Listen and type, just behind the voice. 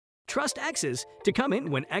Trust exes to come in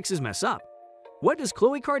when exes mess up. What does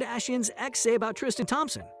Khloe Kardashian's ex say about Tristan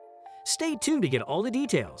Thompson? Stay tuned to get all the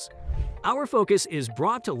details. Our focus is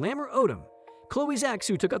brought to Lamar Odom, Khloe's ex,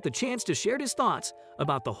 who took up the chance to share his thoughts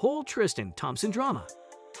about the whole Tristan Thompson drama.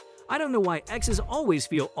 I don't know why exes always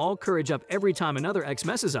feel all courage up every time another ex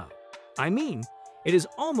messes up. I mean, it is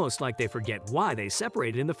almost like they forget why they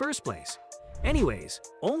separated in the first place. Anyways,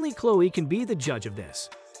 only Khloe can be the judge of this.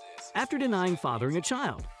 After denying fathering a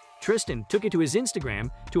child, Tristan took it to his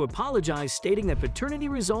Instagram to apologize, stating that paternity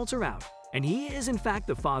results are out and he is in fact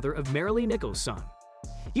the father of Marilee Nichols' son.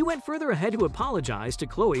 He went further ahead to apologize to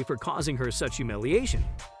Khloe for causing her such humiliation.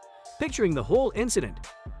 Picturing the whole incident,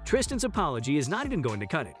 Tristan's apology is not even going to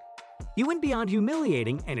cut it. He went beyond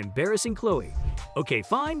humiliating and embarrassing Khloe. Okay,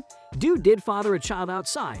 fine, dude did father a child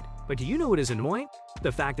outside, but do you know what is annoying?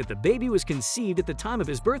 The fact that the baby was conceived at the time of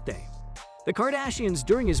his birthday. The Kardashians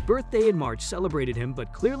during his birthday in March celebrated him,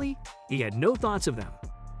 but clearly, he had no thoughts of them.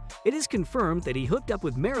 It is confirmed that he hooked up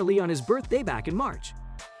with Marilee on his birthday back in March.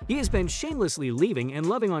 He has been shamelessly leaving and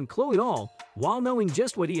loving on Khloe all while knowing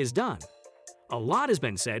just what he has done. A lot has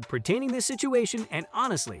been said pertaining to this situation, and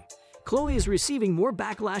honestly, Khloe is receiving more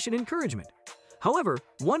backlash and encouragement. However,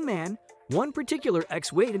 one particular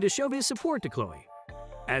ex waited to show his support to Khloe.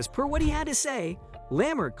 As per what he had to say,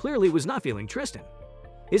 Lamar clearly was not feeling Tristan.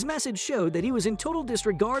 His message showed that he was in total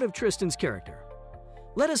disregard of Tristan's character.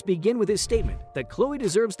 Let us begin with his statement that Khloe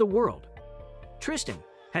deserves the world. Tristan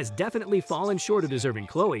has definitely fallen short of deserving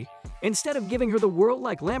Khloe. Instead of giving her the world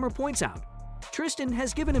like Lamar points out, Tristan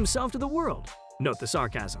has given himself to the world. Note the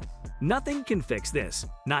sarcasm. Nothing can fix this,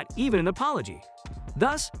 not even an apology.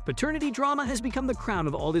 Thus, paternity drama has become the crown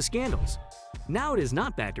of all the scandals. Now, it is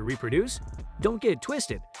not bad to reproduce. Don't get it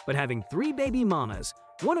twisted, but having 3 baby mamas,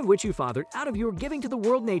 one of which you fathered out of your giving to the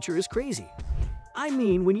world nature, is crazy. I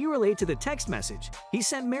mean, when you relate to the text message he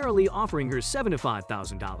sent Marilee offering her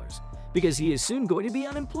 $75,000 because he is soon going to be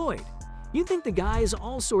unemployed, you'd think the guy is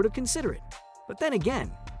all sort of considerate. But then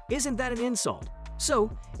again, isn't that an insult?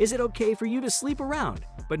 So, is it okay for you to sleep around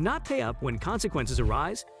but not pay up when consequences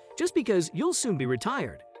arise just because you'll soon be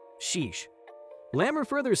retired? Sheesh. Lamar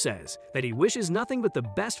further says that he wishes nothing but the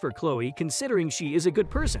best for Khloe, considering she is a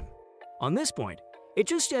good person. On this point, it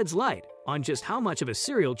just sheds light on just how much of a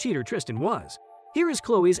serial cheater Tristan was. Here is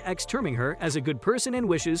Khloe's ex terming her as a good person and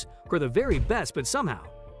wishes her the very best, but somehow,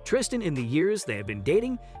 Tristan, in the years they have been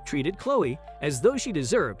dating, treated Khloe as though she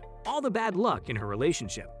deserved all the bad luck in her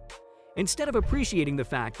relationship. Instead of appreciating the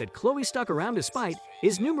fact that Khloe stuck around despite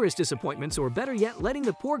his numerous disappointments, or better yet, letting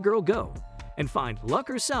the poor girl go and find luck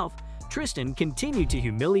herself, Tristan continued to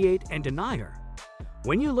humiliate and deny her.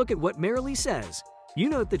 When you look at what Marilee says, you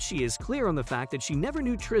note that she is clear on the fact that she never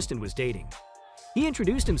knew Tristan was dating. He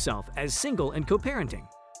introduced himself as single and co-parenting.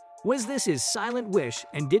 Was this his silent wish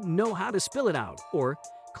and didn't know how to spill it out, or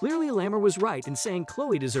clearly Lamar was right in saying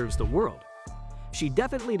Khloe deserves the world? She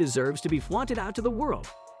definitely deserves to be flaunted out to the world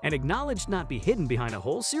and acknowledged, not be hidden behind a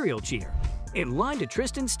whole serial cheater. In line to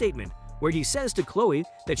Tristan's statement, where he says to Khloe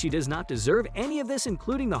that she does not deserve any of this,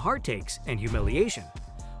 including the heartaches and humiliation,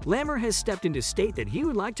 Lamar has stepped in to state that he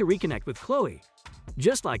would like to reconnect with Khloe.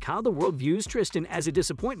 Just like how the world views Tristan as a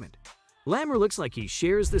disappointment, Lamar looks like he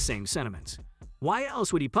shares the same sentiments. Why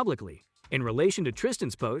else would he publicly, in relation to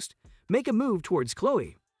Tristan's post, make a move towards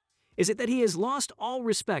Khloe? Is it that he has lost all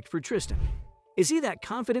respect for Tristan? Is he that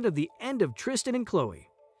confident of the end of Tristan and Khloe?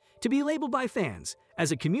 To be labeled by fans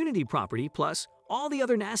as a community property plus all the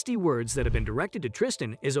other nasty words that have been directed to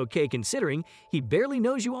Tristan is okay, considering he barely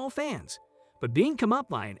knows you all fans. But being come up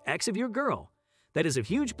by an ex of your girl, that is a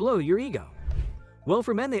huge blow to your ego. Well,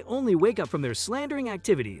 for men, they only wake up from their slandering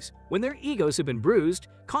activities when their egos have been bruised,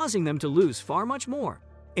 causing them to lose far much more.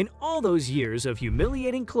 In all those years of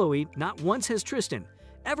humiliating Khloe, not once has Tristan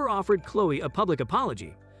ever offered Khloe a public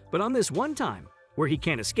apology, but on this one time, where he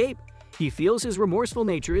can't escape, he feels his remorseful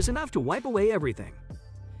nature is enough to wipe away everything.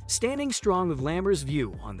 Standing strong with Lamar's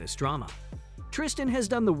view on this drama, Tristan has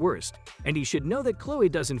done the worst, and he should know that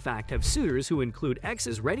Khloe does in fact have suitors who include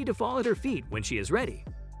exes ready to fall at her feet when she is ready.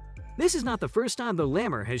 This is not the first time though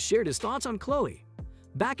Lamar has shared his thoughts on Khloe.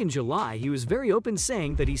 Back in July, he was very open,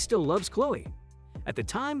 saying that he still loves Khloe. At the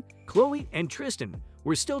time, Khloe and Tristan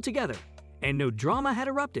were still together, and no drama had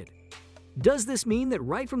erupted. Does this mean that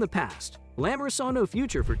right from the past, Lamar saw no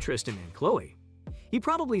future for Tristan and Khloe? He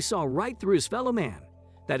probably saw right through his fellow man.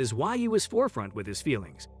 That is why he was forefront with his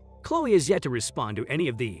feelings. Khloe is yet to respond to any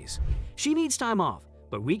of these. She needs time off,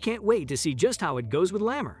 but we can't wait to see just how it goes with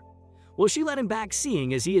Lamar. Will she let him back,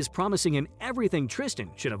 seeing as he is promising him everything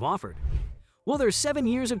Tristan should have offered? Will their 7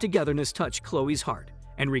 years of togetherness touch Khloe's heart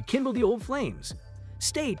and rekindle the old flames?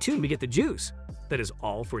 Stay tuned to get the juice. That is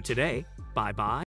all for today. Bye-bye.